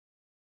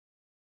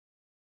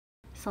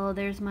So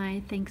there's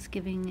my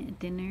Thanksgiving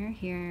dinner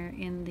here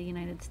in the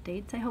United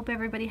States. I hope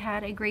everybody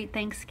had a great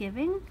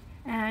Thanksgiving,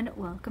 and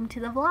welcome to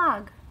the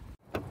vlog.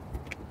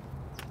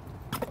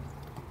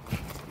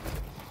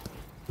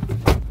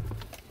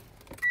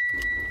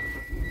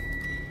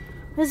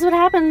 This is what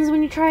happens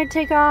when you try to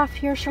take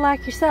off your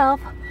shellac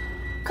yourself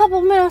a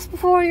couple minutes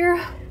before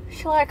your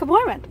shellac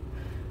appointment.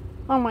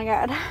 Oh my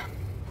god.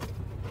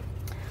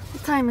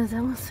 What time is it?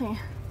 Let's see.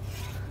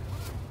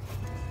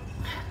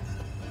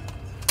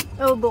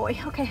 Oh boy.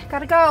 Okay,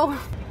 gotta go.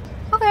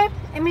 Okay,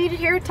 I made it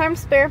here. Time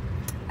to spare.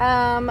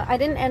 I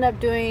didn't end up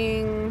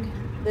doing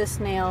this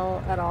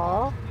nail at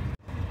all.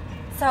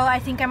 So I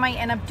think I might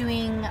end up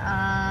doing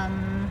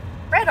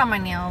red on my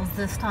nails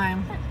this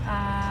time.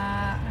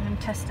 I'm gonna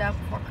test it out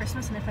before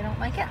Christmas, and if I don't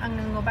like it, I'm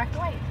gonna go back to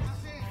white.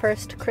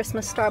 First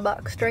Christmas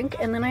Starbucks drink,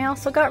 and then I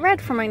also got red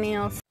for my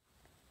nails.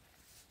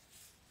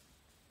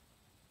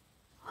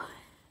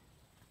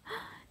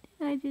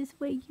 Did I just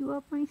wake you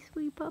up, my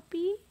sweet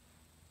puppy?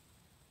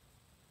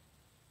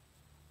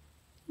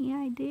 Yeah,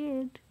 I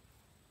did.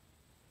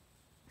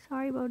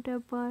 Sorry about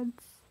that,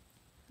 buds.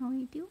 How are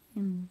you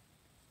doing?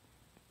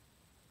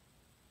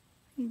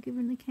 Are you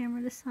giving the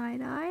camera the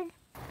side eye?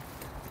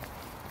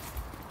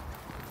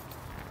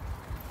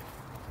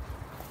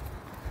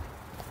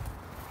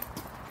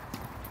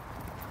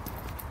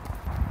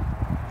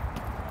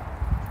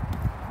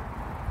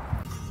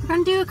 We're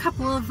gonna do a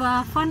couple of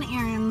fun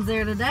errands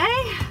there today.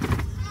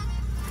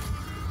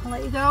 I'll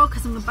let you go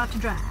because I'm about to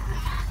drive.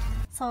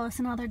 So it's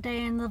another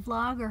day in the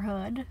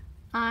vloggerhood.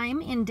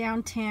 I'm in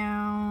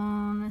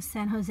downtown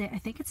San Jose. I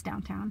think it's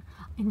downtown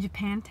in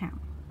Japantown.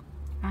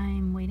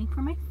 I'm waiting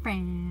for my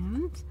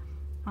friend,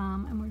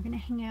 and we're gonna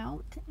hang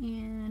out,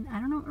 and I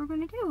don't know what we're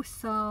gonna do,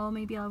 so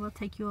maybe I will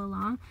take you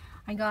along.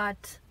 I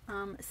got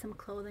some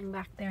clothing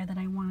back there that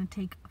I want to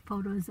take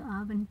photos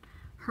of, and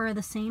her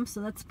the same, so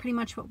that's pretty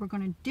much what we're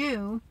gonna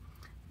do.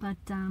 But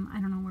I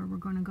don't know where we're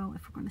gonna go,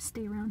 if we're gonna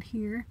stay around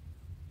here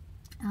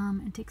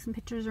and take some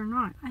pictures or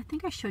not. I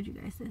think I showed you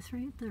guys this,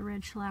 right? The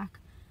red shellac.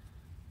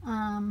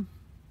 And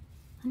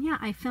yeah,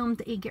 I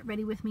filmed a get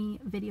ready with me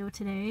video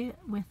today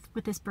with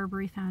this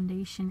Burberry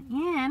foundation,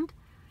 and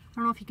I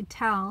don't know if you could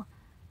tell,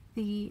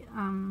 the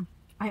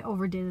I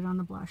overdid it on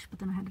the blush, but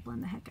then I had to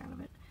blend the heck out of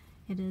it.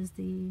 It is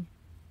the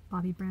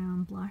Bobbi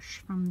Brown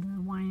blush from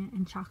the Wine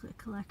and Chocolate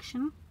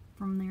collection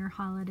from their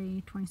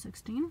holiday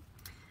 2016.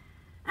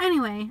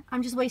 Anyway,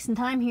 I'm just wasting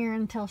time here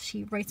until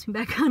she writes me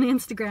back on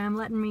Instagram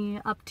letting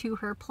me up to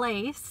her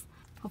place.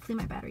 Hopefully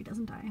my battery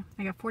doesn't die.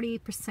 I got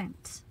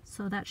 48%,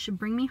 so that should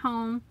bring me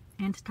home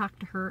and to talk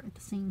to her at the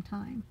same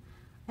time.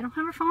 I don't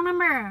have her phone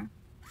number.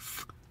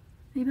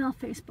 Maybe I'll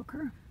Facebook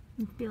her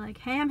and be like,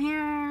 hey, I'm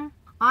here.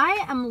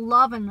 I am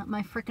loving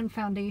my frickin'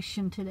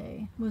 foundation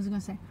today. What was I gonna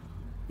say?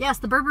 Yes,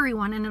 the Burberry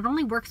one, and it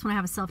only works when I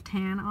have a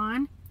self-tan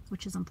on,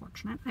 which is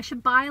unfortunate. I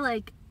should buy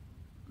like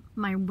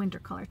my winter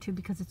color too,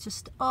 because it's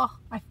just, oh,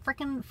 I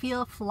frickin'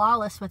 feel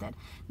flawless with it.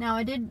 Now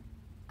I think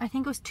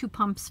it was 2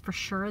 pumps for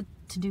sure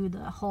to do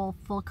the whole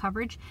full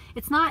coverage.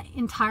 It's not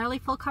entirely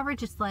full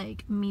coverage, it's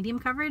like medium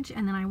coverage,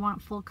 and then I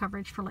want full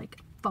coverage for like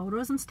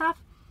photos and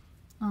stuff.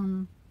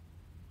 Yeah,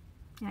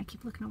 I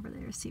keep looking over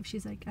there to see if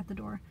she's like at the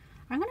door.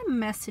 I'm gonna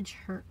message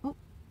her. Oh,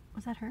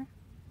 was that her?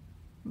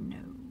 No,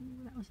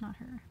 that was not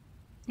her.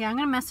 Yeah, I'm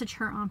gonna message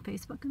her on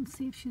Facebook and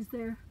see if she's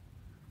there.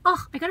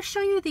 Oh, I gotta show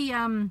you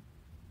the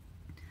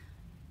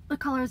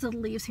colors of the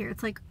leaves here.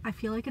 It's like, I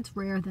feel like it's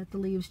rare that the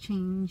leaves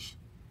change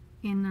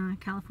in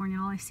California.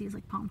 All I see is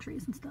like palm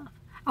trees and stuff.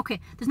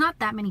 Okay, there's not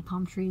that many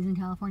palm trees in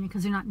California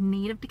because they're not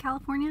native to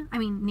California. I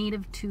mean,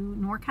 native to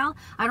NorCal.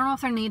 I don't know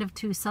if they're native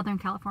to Southern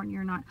California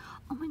or not.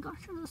 Oh my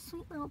gosh, there's a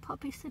sweet little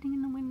puppy sitting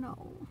in the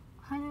window.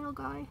 Hi, little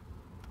guy.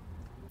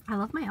 I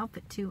love my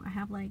outfit too. I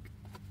have like,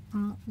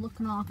 I'm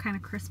looking all kind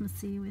of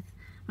Christmassy with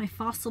my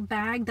fossil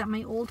bag that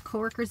my old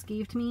coworkers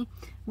gave to me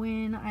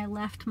when I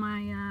left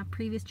my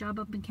previous job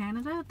up in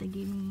Canada. They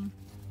gave me,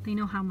 they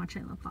know how much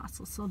I love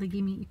fossils, so they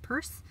gave me a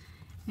purse.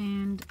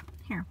 And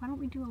here, why don't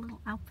we do a little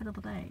outfit of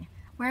the day?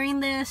 Wearing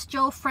this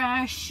Joe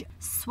Fresh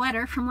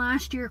sweater from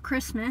last year,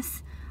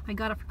 Christmas. I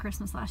got it for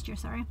Christmas last year,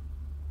 sorry.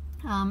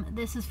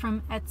 This is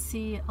from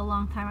Etsy a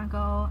long time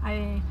ago.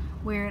 I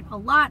wear it a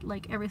lot,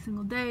 like every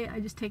single day. I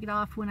just take it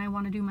off when I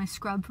want to do my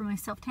scrub for my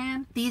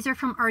self-tan. These are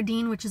from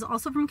Ardeen, which is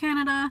also from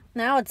Canada.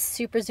 Now it's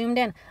super zoomed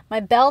in. My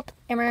belt,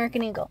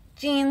 American Eagle.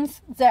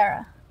 Jeans,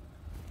 Zara.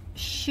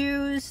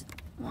 Shoes,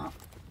 well,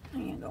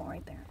 I'm gonna go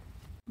right there.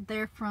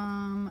 They're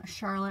from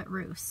Charlotte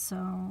Russe, so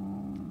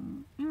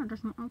yeah,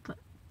 there's my outfit.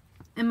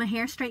 And my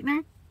hair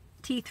straightener,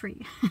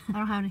 T3. I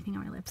don't have anything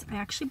on my lips. I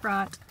actually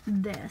brought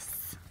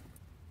this.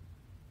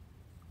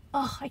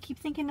 Oh, I keep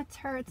thinking it's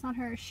her. It's not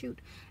her. Shoot.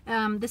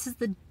 This is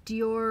the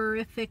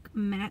Diorific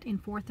Matte in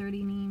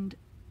 430 named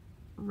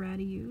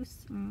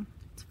Radius.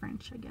 It's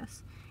French, I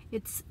guess.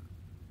 It's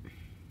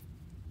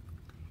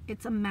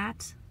a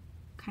matte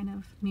kind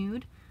of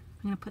nude.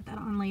 I'm going to put that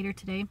on later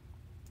today,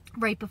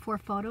 right before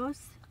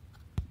photos.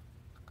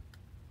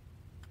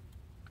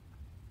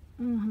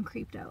 I'm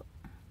creeped out.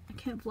 I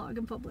can't vlog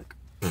in public.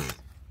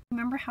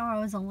 Remember how I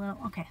was a little...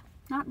 Okay,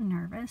 not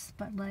nervous,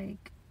 but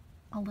like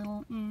a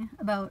little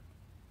about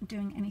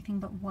doing anything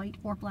but white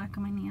or black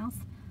on my nails.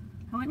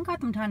 I went and got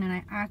them done and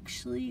I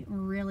actually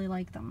really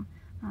like them.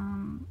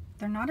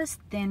 They're not as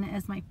thin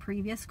as my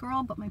previous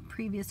girl, but my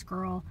previous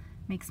girl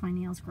makes my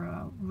nails grow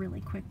out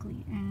really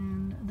quickly,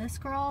 and this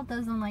girl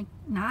does them like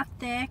not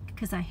thick,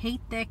 because I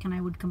hate thick and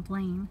I would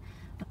complain,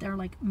 but they're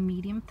like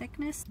medium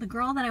thickness. The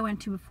girl that I went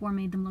to before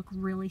made them look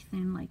really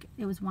thin, like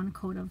it was one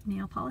coat of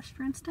nail polish,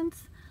 for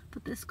instance.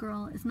 But this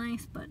girl is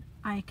nice, but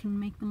I can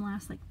make them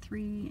last like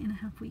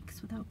 3.5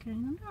 weeks without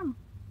getting them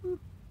done.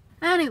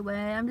 Anyway,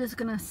 I'm just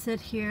gonna sit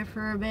here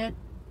for a bit.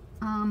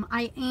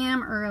 I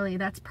am early,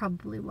 that's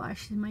probably why.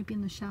 She might be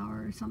in the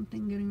shower or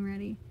something getting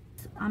ready.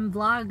 I'm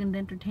vlogging to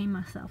entertain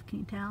myself, can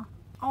you tell?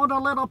 Oh, the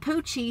little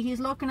poochie, he's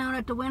looking out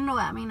at the window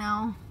at me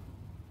now.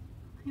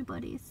 Hey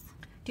buddies.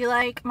 Do you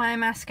like my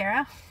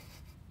mascara?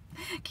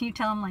 Can you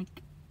tell I'm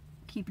like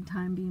keeping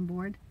time, being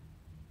bored?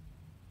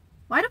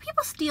 Why do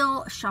people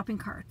steal shopping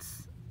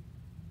carts?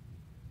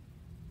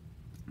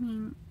 I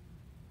mean,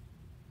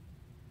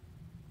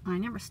 I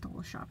never stole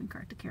a shopping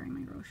cart to carry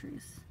my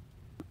groceries.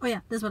 Oh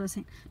yeah, this is what I was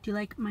saying. Do you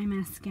like my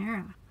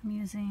mascara? I'm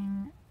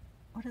using,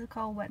 what is it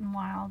called? Wet n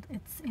Wild.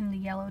 It's in the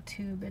yellow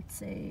tube.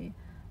 It's a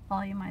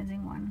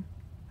volumizing one.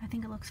 I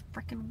think it looks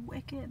freaking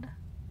wicked.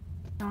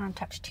 I don't want to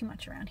touch too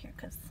much around here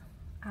because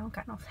I don't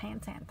got no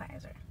hand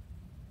sanitizer.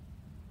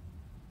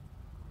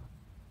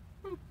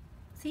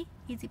 See?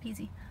 Easy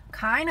peasy.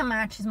 Kind of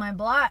matches my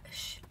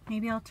blush.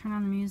 Maybe I'll turn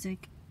on the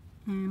music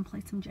and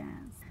play some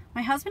jazz.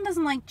 My husband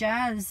doesn't like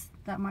jazz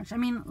that much. I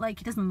mean, like,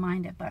 he doesn't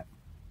mind it, but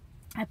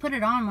I put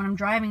it on when I'm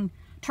driving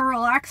to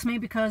relax me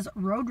because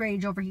road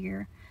rage over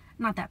here.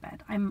 Not that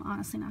bad. I'm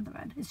honestly not that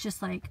bad. It's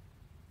just like,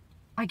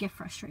 I get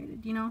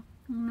frustrated, you know?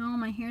 No,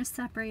 my hair's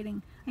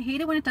separating. I hate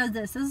it when it does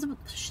this. This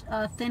is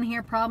thin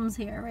hair problems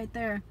here, right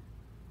there.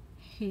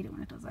 I hate it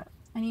when it does that.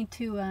 I need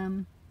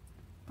to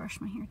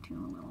brush my hair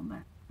too a little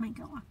bit. Make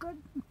it look good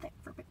and thick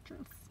for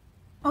pictures.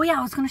 Oh yeah,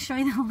 I was going to show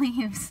you the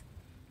leaves.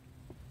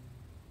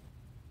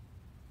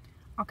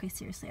 Okay,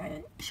 seriously,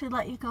 I should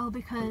let you go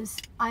because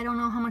I don't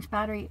know how much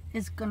battery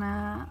is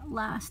gonna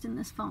last in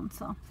this phone,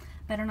 so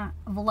better not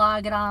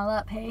vlog it all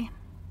up, hey?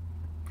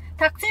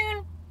 Talk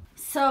soon!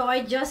 So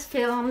I just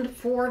filmed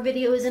 4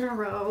 videos in a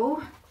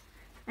row,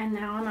 and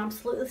now I'm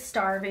absolutely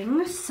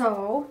starving,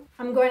 so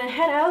I'm going to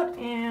head out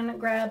and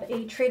grab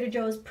a Trader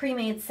Joe's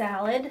pre-made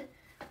salad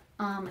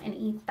and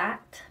eat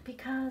that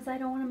because I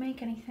don't want to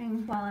make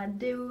anything. While I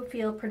do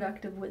feel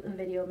productive with the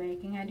video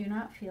making, I do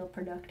not feel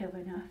productive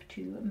enough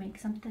to make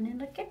something in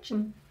the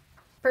kitchen.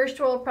 First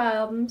world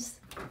problems.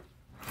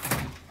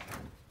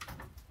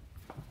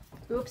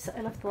 Oops,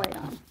 I left the light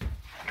on.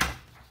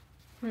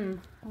 I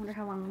wonder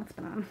how long that's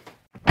been on.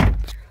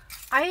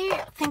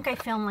 I think I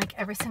film like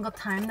every single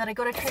time that I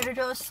go to Trader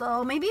Joe's,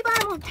 so maybe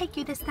I won't take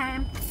you this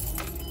time.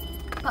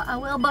 But I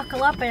will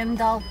buckle up and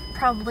I'll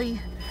probably...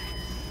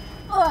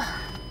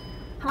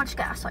 how much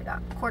gas I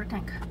got? Quarter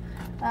tank.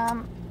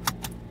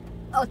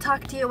 I'll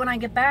talk to you when I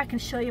get back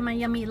and show you my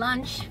yummy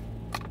lunch.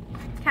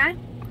 Okay?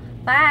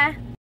 Bye.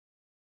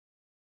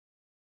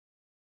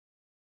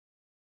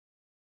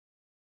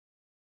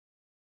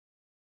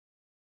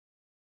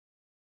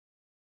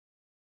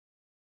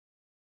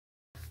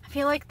 I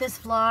feel like this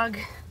vlog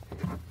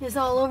is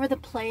all over the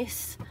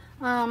place.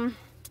 I'm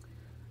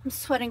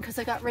sweating because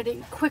I got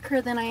ready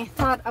quicker than I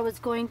thought I was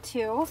going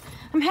to.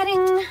 I'm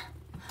heading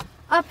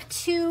up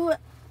to...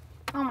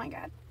 Oh my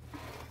god.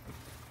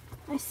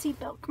 My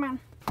seatbelt, come on.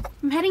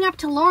 I'm heading up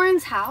to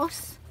Lauren's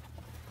house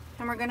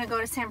and we're gonna go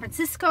to San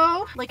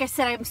Francisco. Like I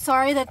said, I'm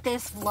sorry that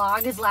this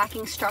vlog is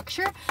lacking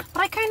structure,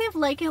 but I kind of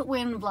like it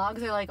when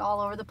vlogs are like all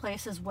over the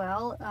place as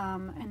well,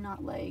 and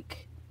not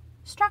like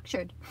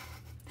structured,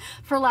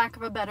 for lack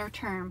of a better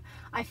term.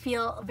 I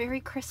feel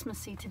very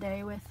Christmassy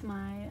today with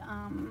my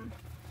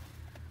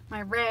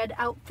my red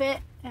outfit,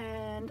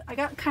 and I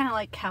got kind of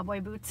like cowboy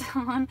boots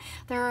on.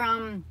 They're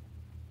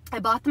I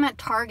bought them at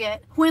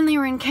Target when they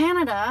were in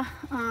Canada.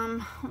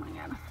 Oh my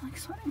god, I'm like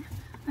sweating.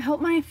 I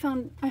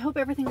hope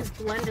everything is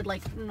blended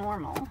like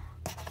normal.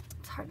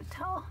 It's hard to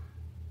tell.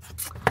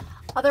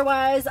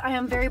 Otherwise, I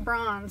am very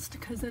bronzed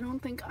because I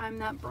don't think I'm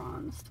that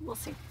bronzed. We'll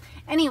see.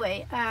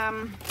 Anyway,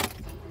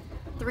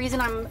 the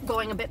reason I'm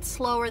going a bit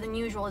slower than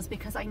usual is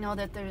because I know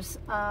that there's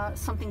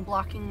something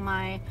blocking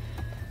my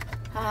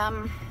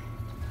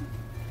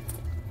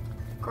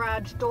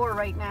garage door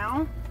right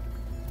now.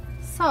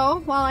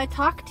 So, while I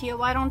talk to you,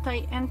 why don't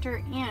I enter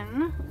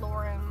in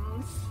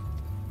Lauren's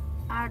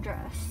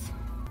address?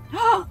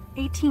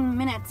 18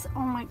 minutes.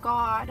 Oh my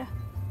god.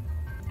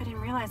 I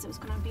didn't realize it was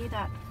going to be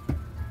that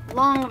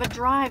long of a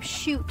drive.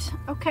 Shoot.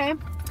 Okay.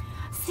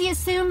 See you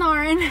soon,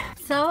 Lauren.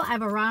 So,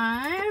 I've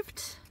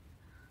arrived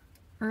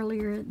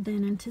earlier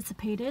than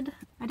anticipated.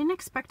 I didn't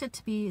expect it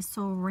to be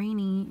so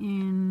rainy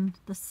in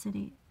this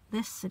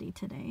city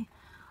today.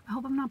 I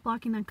hope I'm not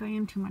blocking that guy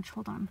in too much.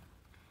 Hold on.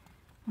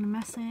 I'm gonna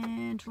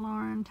message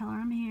Lauren, tell her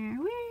I'm here.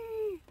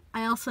 Whee!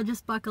 I also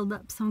just buckled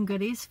up some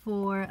goodies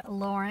for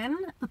Lauren.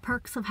 The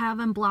perks of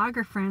having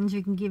blogger friends,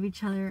 you can give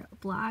each other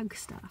blog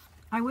stuff.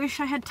 I wish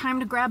I had time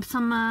to grab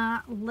some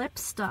lip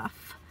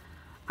stuff.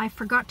 I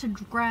forgot to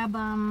grab,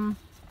 I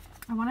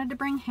wanted to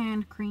bring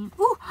hand cream.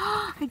 Ooh,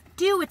 I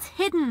do, it's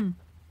hidden.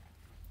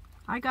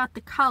 I got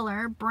the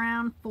color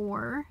Brown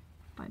 4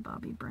 by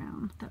Bobbi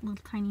Brown, that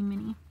little tiny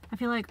mini. I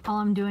feel like all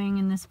I'm doing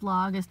in this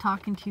vlog is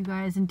talking to you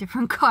guys in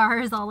different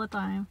cars all the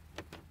time.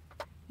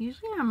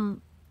 Usually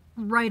I'm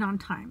right on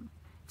time.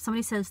 If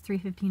somebody says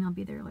 3:15, I'll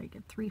be there like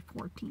at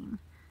 3:14.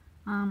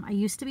 I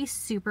used to be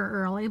super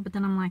early, but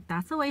then I'm like,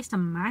 that's a waste of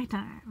my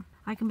time.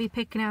 I can be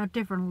picking out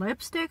different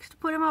lipsticks to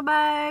put in my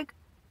bag,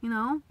 you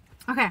know?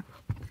 Okay,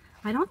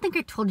 I don't think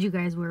I told you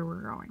guys where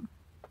we're going.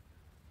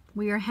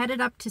 We are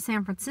headed up to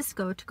San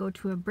Francisco to go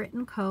to a Brit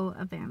 & Co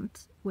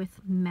event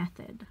with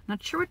Method.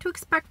 Not sure what to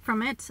expect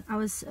from it. I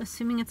was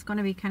assuming it's going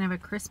to be kind of a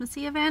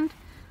Christmassy event.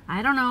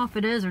 I don't know if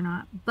it is or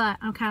not, but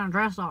I'm kind of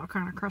dressed all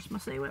kind of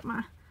Christmassy with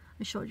my,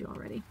 I showed you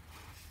already,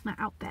 my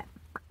outfit.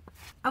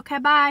 Okay,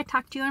 bye.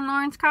 Talk to you in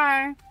Lauren's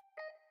car.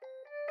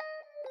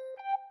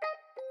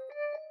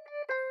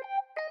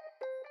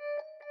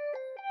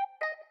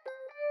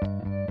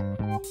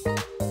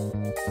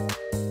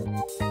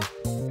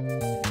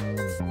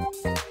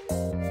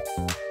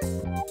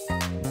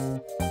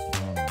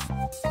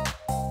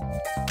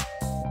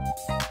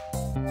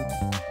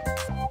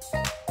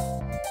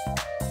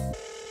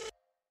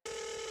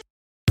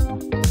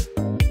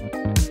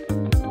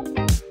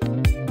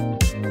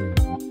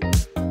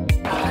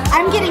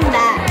 I'm getting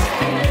that.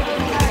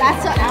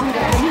 That's what I'm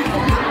getting.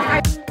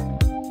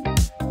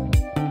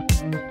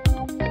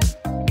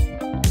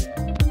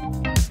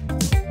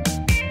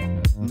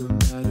 No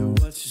matter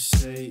what you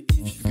say, if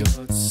you've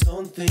got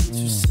something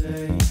to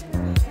say.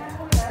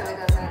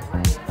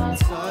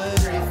 Sorry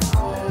for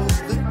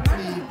the people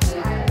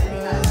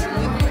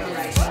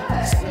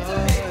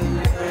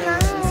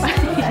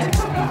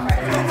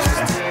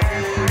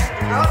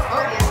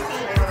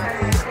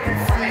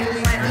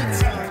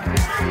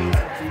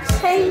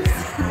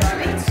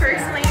Thanks for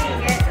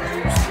explaining it.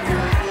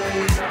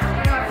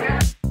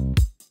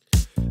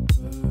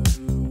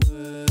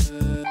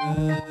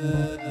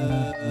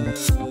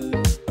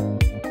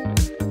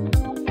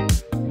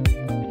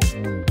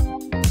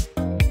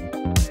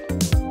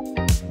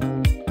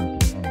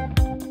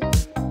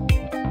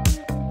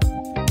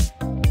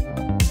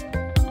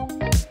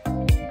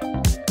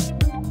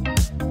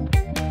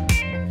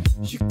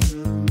 you're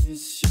gonna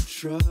miss your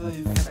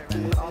drive.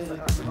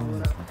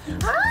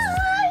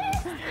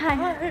 Hi.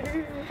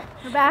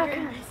 We're back.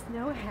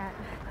 Snow hat.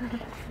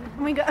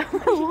 Oh my god,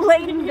 we're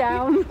laying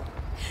down.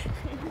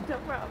 No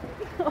problem.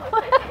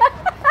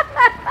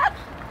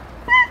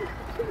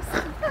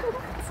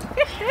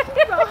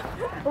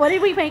 What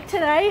did we make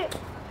tonight?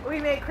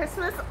 We made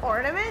Christmas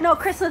ornaments. No,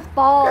 Christmas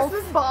balls.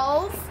 Christmas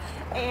balls.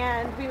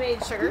 And we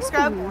made sugar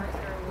scrub.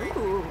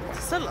 Ooh,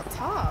 it's a little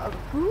top.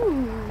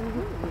 Ooh.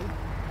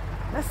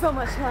 That's so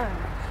much fun.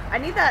 I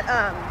need that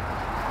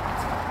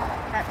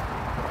that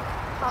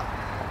pop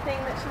thing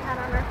that she had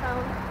on her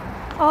phone.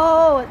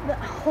 Oh, the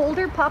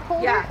holder, pop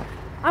holder? Yeah.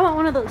 I want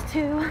one of those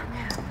too.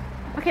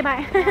 Okay,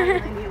 bye. I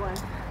really need one.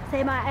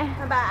 Say bye.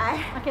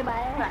 Bye. Okay,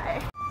 bye.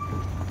 Bye.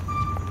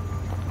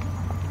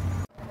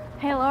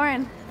 Hey,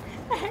 Lauren.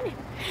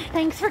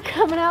 Thanks for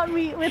coming out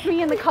with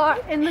me in the car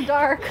in the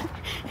dark.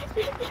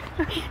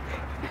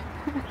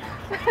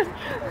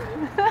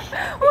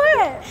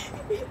 What?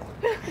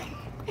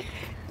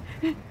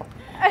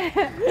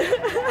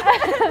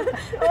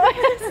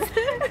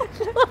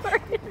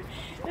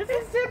 This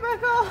is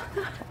typical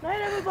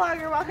night of a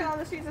blogger walking on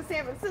the streets of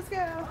San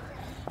Francisco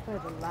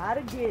with a lot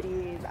of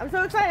goodies. I'm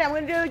so excited. I'm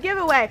going to do a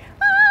giveaway.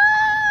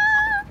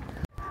 Ah!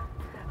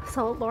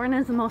 So Lauren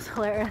is the most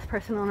hilarious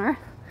person on earth,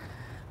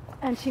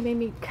 and she made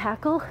me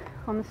cackle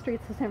on the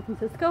streets of San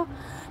Francisco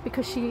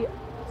because she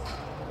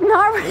didn't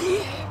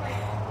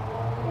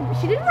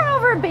run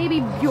over a baby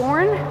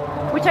Bjorn,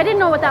 which I didn't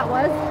know what that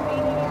was.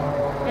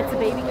 It's a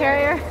baby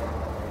carrier.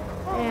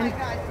 Oh and my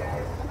god, you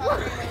guys.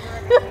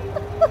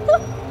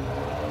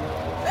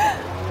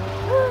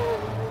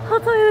 I'll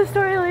tell you the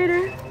story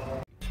later.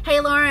 Hey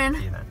Lauren.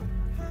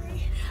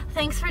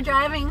 Thanks for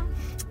driving.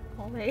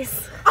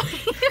 Always.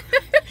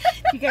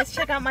 You guys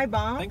check out my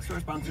bomb. Thanks for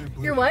sponsoring.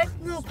 Your what?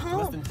 Little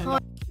palm.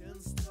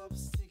 Can't stop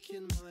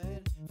sticking my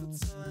head for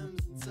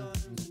times and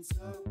times and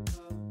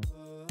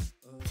times.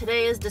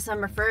 Today is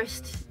December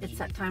 1st. It's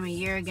that time of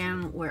year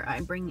again where I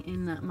bring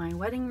in my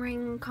wedding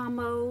ring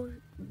combo,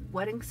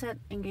 wedding set,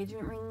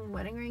 engagement ring,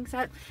 wedding ring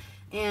set,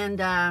 and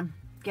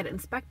get it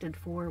inspected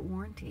for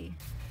warranty.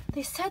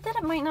 They said that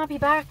it might not be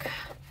back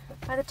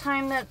by the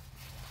time that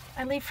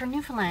I leave for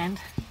Newfoundland.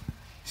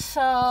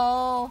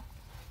 So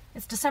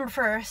it's December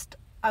 1st.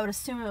 I would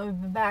assume it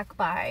would be back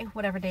by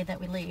whatever day that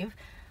we leave.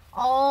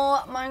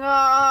 Oh my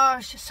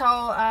gosh. So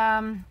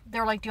they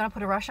were like, do you want to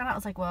put a rush on it? I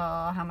was like,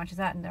 well, how much is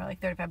that? And they're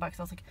like $35. I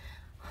was like,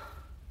 I'm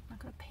not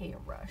gonna pay a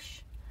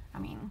rush. I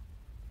mean,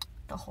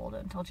 they'll hold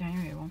it until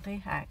January, won't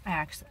they? I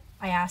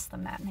asked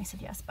them that and they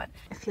said yes, but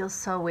it feels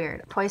so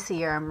weird. Twice a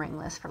year I'm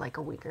ringless for like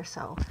a week or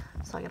so.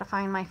 So I gotta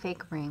find my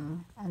fake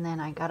ring, and then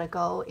I gotta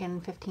go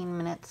in 15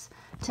 minutes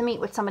to meet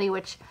with somebody,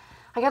 which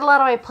I got a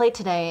lot on my plate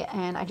today,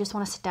 and I just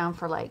want to sit down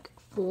for like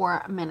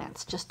 4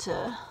 minutes just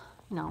to,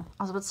 you know,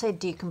 I was about to say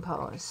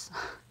decompose,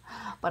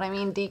 but I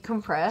mean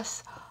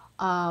decompress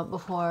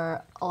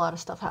before a lot of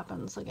stuff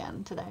happens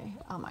again today.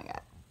 Oh my god.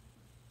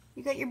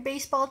 You got your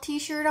baseball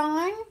t-shirt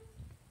on?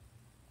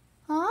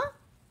 Huh?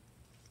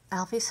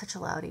 Alfie's such a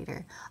loud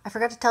eater. I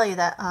forgot to tell you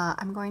that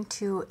I'm going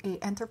to an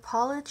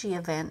Anthropologie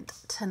event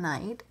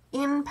tonight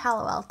in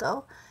Palo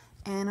Alto,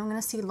 and I'm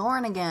going to see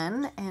Lauren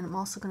again, and I'm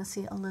also going to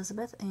see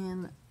Elizabeth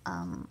and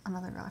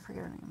another girl, I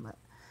forget her name, but,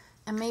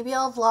 and maybe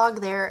I'll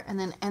vlog there and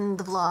then end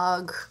the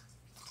vlog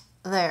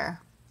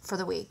there for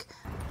the week.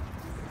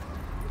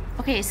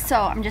 Okay,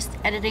 so I'm just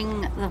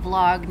editing the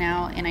vlog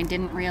now, and I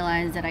didn't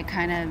realize that I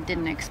kind of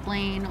didn't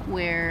explain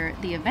where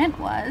the event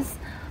was.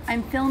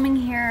 I'm filming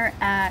here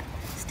at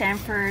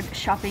Stanford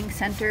Shopping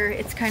Center.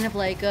 It's kind of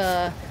like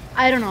a,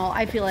 I don't know,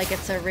 I feel like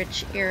it's a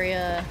rich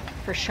area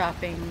for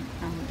shopping.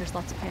 There's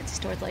lots of fancy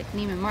stores like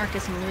Neiman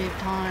Marcus and Louis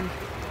Vuitton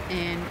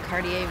and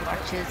Cartier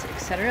watches,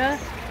 etc.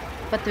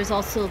 But there's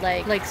also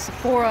like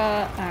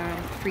Sephora,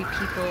 Free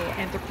People,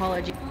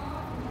 Anthropologie.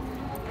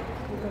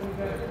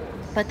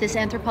 But this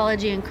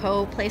Anthropologie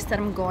Co place that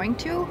I'm going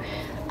to,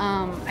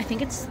 I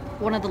think it's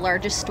one of the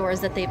largest stores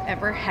that they've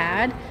ever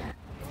had.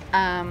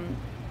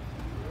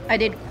 I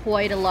did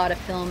quite a lot of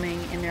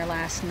filming in there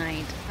last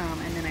night,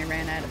 and then I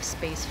ran out of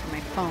space for my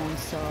phone,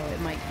 so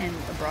it might end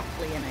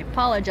abruptly, and I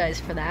apologize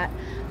for that.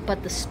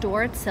 But the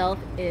store itself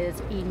is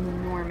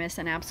enormous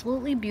and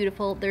absolutely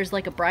beautiful. There's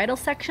like a bridal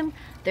section,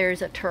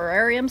 there's a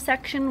terrarium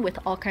section with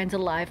all kinds of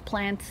live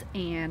plants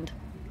and,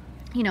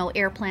 you know,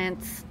 air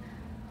plants,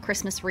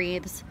 Christmas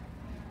wreaths,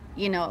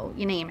 you know,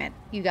 you name it,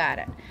 you got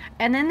it.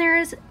 And then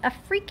there's a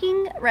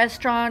freaking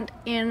restaurant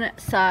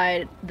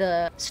inside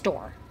the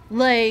store.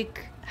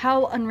 Like,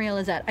 how unreal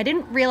is that? I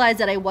didn't realize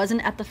that I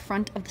wasn't at the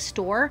front of the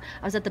store.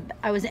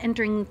 I was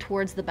entering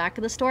towards the back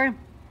of the store.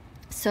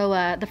 So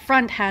the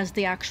front has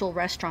the actual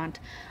restaurant,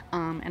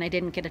 and I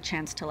didn't get a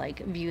chance to like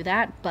view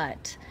that.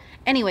 But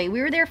anyway,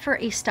 we were there for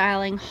a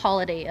styling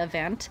holiday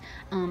event.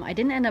 I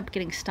didn't end up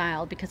getting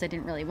styled because I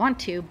didn't really want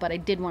to, but I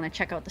did want to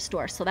check out the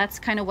store. So that's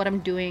kind of what I'm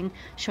doing,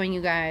 showing you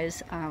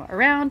guys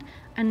around.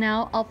 And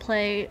now I'll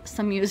play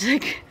some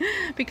music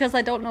because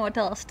I don't know what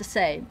else to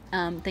say.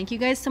 Thank you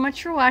guys so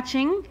much for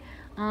watching.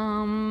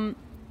 And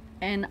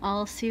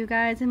I'll see you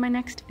guys in my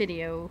next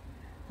video.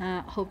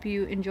 Hope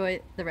you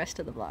enjoy the rest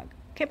of the vlog.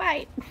 Okay,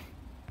 bye.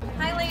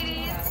 Hi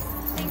ladies,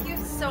 thank you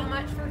so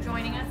much for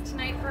joining us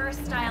tonight for our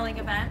styling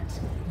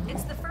event.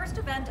 It's the first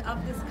event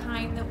of this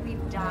kind that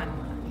we've done,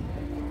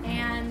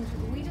 and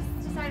we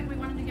just decided we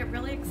wanted to get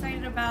really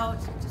excited about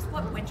just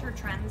what winter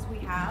trends we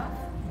have.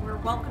 We're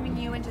welcoming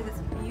you into this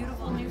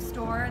beautiful new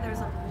store. There's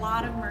a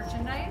lot of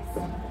merchandise,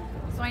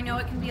 so I know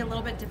it can be a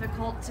little bit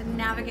difficult to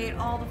navigate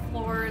all the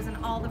floors and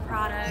all the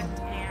product,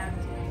 and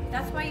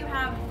that's why you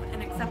have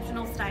an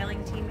exceptional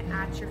styling team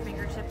at your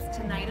fingertips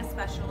tonight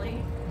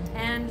especially.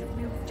 And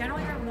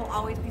generally there will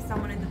always be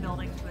someone in the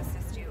building to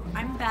assist you.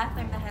 I'm Beth,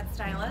 I'm the head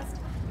stylist.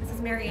 This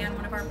is Marianne,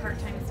 one of our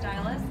part-time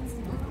stylists.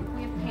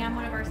 We have Pam,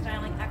 one of our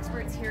styling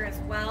experts here as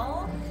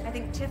well. I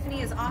think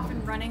Tiffany is off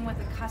and running with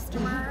a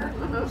customer.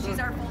 She's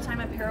our full-time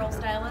apparel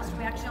stylist.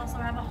 We actually also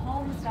have a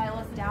home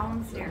stylist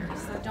downstairs,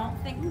 so don't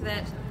think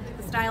that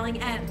the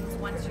styling ends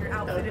once you're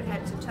outfitted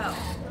head to toe.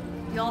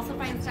 You'll also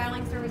find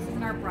styling services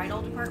in our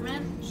bridal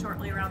department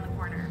shortly around the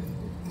corner.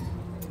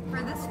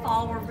 For this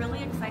fall, we're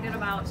really excited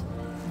about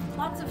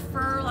lots of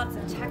fur, lots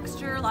of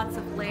texture, lots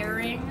of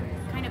layering,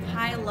 kind of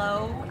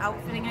high-low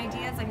outfitting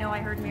ideas. I know I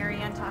heard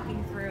Marianne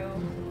talking through,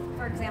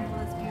 for example,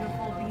 this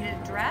beautiful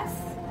beaded dress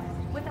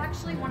with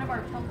actually one of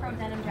our Pilcrow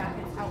denim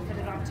jackets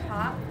outfitted on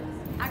top.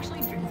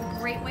 Actually, it's a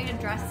great way to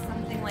dress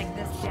something like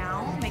this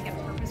down, make it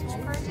purposeful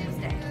for a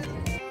Tuesday.